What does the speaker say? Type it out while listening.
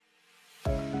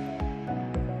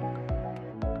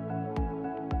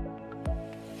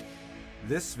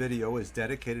This video is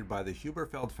dedicated by the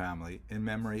Huberfeld family in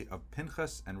memory of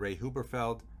Pinchas and Ray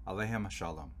Huberfeld, Aleichem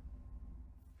Shalom.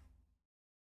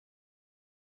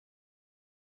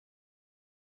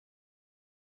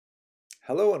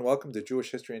 Hello and welcome to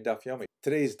Jewish History in Daf Yomi.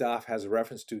 Today's daf has a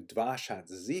reference to Dvash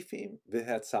HaZifim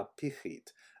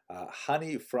v'Hetzapichit,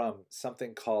 honey from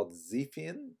something called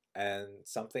Zifin and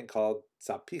something called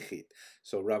Tzapichit.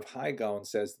 So Rav Hai Gaon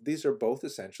says these are both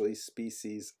essentially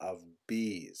species of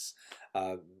bees.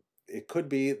 It could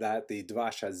be that the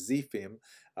Dvash HaZifim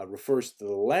refers to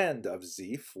the land of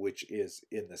Zif, which is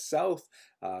in the south.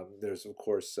 There's, of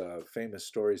course, famous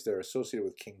stories there associated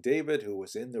with King David, who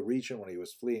was in the region when he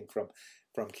was fleeing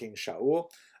from King Shaul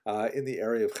in the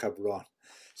area of Hebron.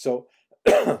 So,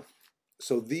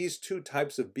 so these two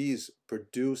types of bees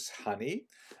produce honey,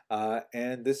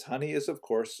 and this honey is, of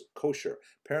course, kosher.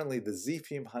 Apparently, the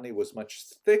Zifim honey was much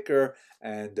thicker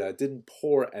and didn't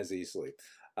pour as easily.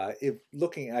 If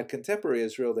looking at contemporary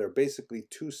Israel, there are basically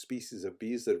two species of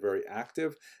bees that are very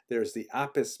active. There's the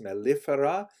Apis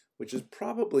mellifera, which is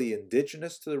probably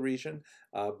indigenous to the region,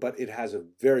 but it has a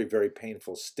very, very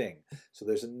painful sting. So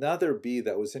there's another bee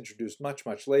that was introduced much,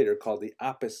 much later called the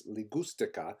Apis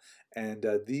ligustica, and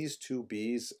these two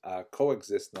bees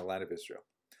coexist in the land of Israel.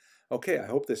 Okay, I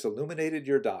hope this illuminated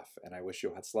your daf, and I wish you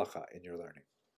hatzlacha in your learning.